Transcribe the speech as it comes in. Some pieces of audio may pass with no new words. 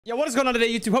Yo, what is going on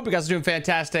today, YouTube? Hope you guys are doing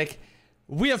fantastic.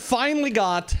 We have finally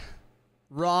got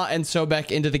Ra and Sobek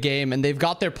into the game, and they've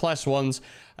got their +1s.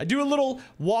 I do a little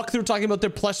walkthrough talking about their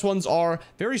 +1s are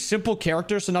very simple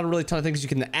characters, so not really a ton of things you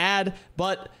can add,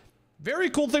 but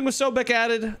very cool thing with Sobek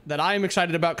added that I am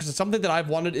excited about because it's something that I've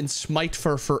wanted in SMITE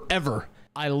for forever.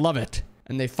 I love it.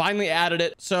 And they finally added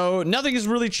it. So nothing has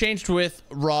really changed with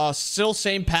Ra. Still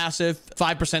same passive,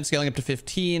 5% scaling up to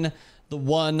 15. The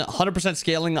 100%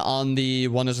 scaling on the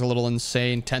 1 is a little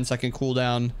insane. 10-second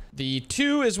cooldown. The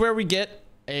 2 is where we get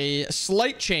a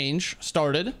slight change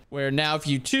started, where now if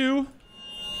you 2,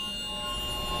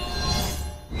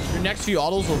 your next few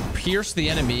autos will pierce the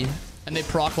enemy, and they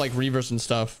proc like Reavers and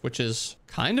stuff, which is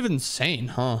kind of insane,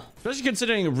 huh? Especially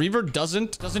considering Reaver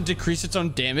doesn't decrease its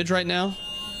own damage right now.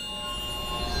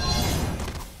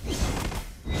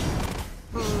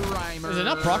 Is it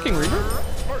not procking Reaver?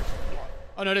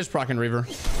 Oh, no, it is procking Reaver.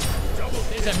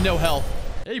 They just have no health.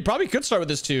 Yeah, you probably could start with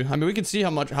this too. I mean, we can see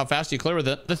how fast you clear with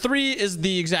it. The 3 is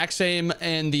the exact same,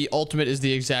 and the ultimate is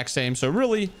the exact same. So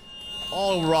really,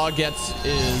 all Ra gets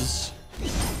is...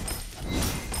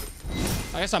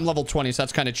 I guess I'm level 20, so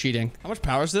that's kind of cheating. How much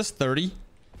power is this? 30?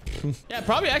 Yeah, it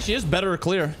probably actually is better to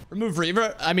clear. Remove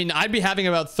Reaver. I mean, I'd be having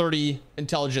about 30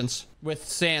 intelligence with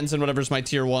Sands and whatever's my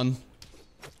tier 1.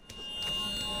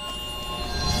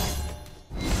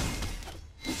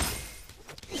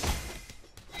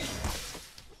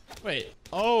 Wait.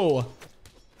 Oh.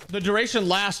 The duration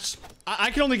lasts...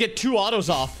 I can only get 2 autos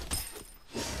off.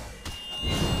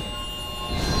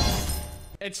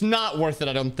 It's not worth it,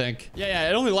 I don't think. Yeah,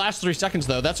 it only lasts 3 seconds,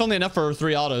 though. That's only enough for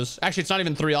 3 autos. Actually, it's not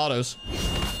even 3 autos.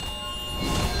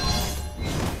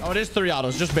 Oh, it is 3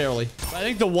 autos, just barely. But I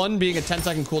think the 1 being a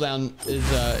 10-second cooldown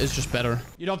is just better.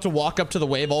 You don't have to walk up to the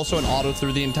wave also and auto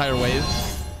through the entire wave.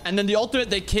 And then the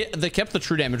ultimate, they kept the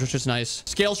true damage, which is nice.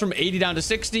 Scales from 80 down to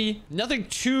 60. Nothing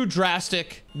too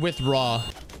drastic with Ra.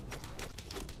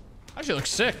 Actually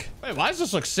looks sick. Wait, why does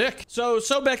this look sick? So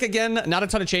Sobek, again, not a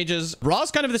ton of changes.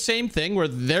 Ra's kind of the same thing where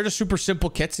they're just super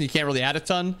simple kits and you can't really add a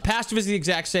ton. Passive is the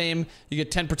exact same. You get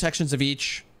 10 protections of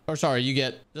each. Or sorry, you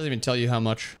get... doesn't even tell you how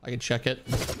much. I can check it.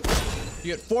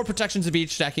 You get 4 protections of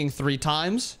each, stacking 3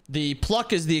 times. The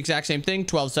pluck is the exact same thing.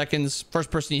 12 seconds. First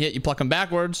person you hit, you pluck them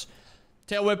backwards.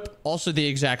 Tail whip, also the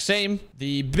exact same.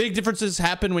 The big differences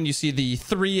happen when you see the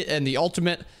 3 and the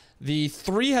ultimate. The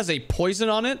 3 has a poison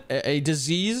on it, a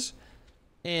disease.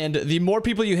 And the more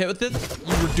people you hit with it,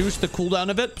 you reduce the cooldown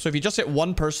of it. So if you just hit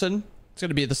 1 person, it's going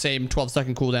to be the same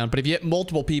 12-second cooldown. But if you hit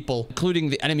multiple people, including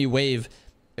the enemy wave,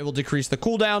 it will decrease the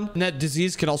cooldown. And that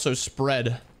disease can also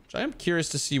spread. So I am curious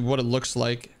to see what it looks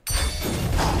like.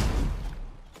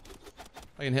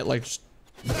 I can hit like...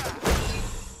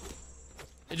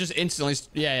 It just instantly...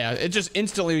 Yeah. It just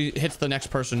instantly hits the next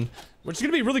person. Which is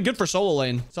going to be really good for solo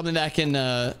lane. Something that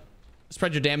can...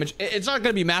 spread your damage. It's not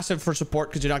going to be massive for support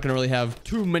because you're not going to really have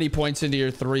too many points into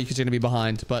your 3 because you're going to be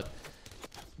behind. But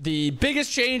the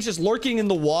biggest change is lurking in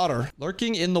the water.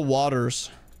 Lurking in the waters.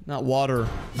 Not water.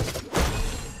 A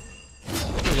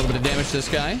little bit of damage to this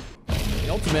guy. The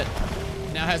ultimate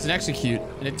now has an execute.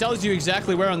 And it tells you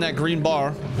exactly where on that green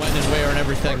bar, when and where and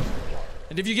everything.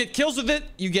 And if you get kills with it,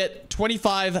 you get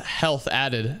 25 health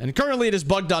added. And currently it is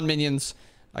bugged on minions.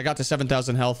 I got to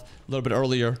 7,000 health a little bit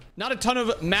earlier. Not a ton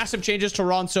of massive changes to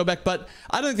Ra and Sobek, but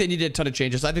I don't think they needed a ton of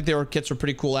changes. I think their kits were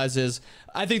pretty cool as is.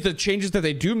 I think the changes that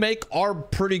they do make are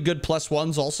pretty good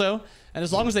 +1s also. And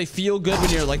as long as they feel good when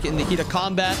you're like in the heat of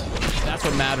combat, that's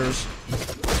what matters.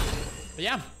 But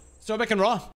yeah, Sobek and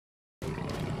Ra.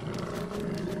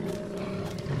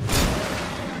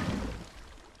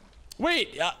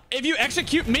 Wait, if you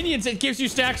execute minions, it gives you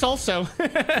stacks also.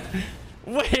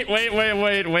 Wait.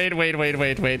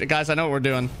 Guys, I know what we're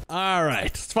doing. All right,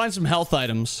 let's find some health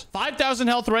items. 5,000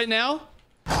 health right now.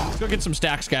 Let's go get some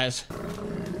stacks, guys.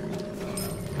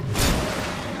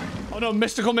 Oh no,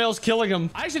 Mystical Male's killing him.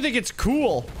 I actually think it's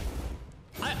cool.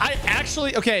 I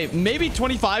actually... Okay, maybe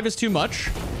 25 is too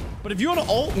much. But if you want to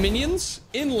ult minions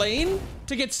in lane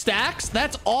to get stacks,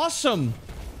 that's awesome.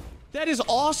 That is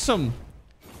awesome.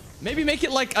 Maybe make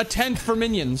it like a 10th for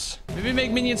minions. Maybe make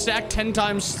minions stack 10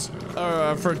 times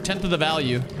for a 10th of the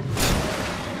value.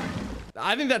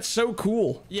 I think that's so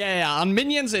cool. Yeah, on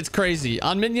minions, it's crazy.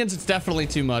 On minions, it's definitely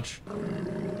too much.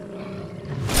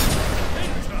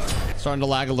 Starting to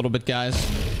lag a little bit, guys.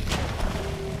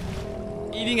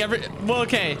 Eating every... Well,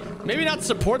 okay. Maybe not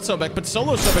support Sobek, but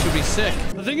solo Sobek would be sick.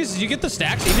 The thing is, you get the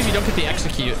stacks even if you don't get the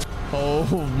execute. Oh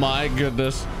my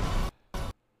goodness.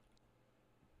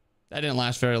 That didn't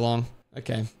last very long.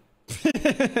 Okay.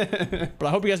 But I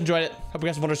hope you guys enjoyed it. Hope you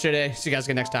guys have a wonderful day. See you guys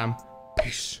again next time.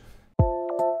 Peace.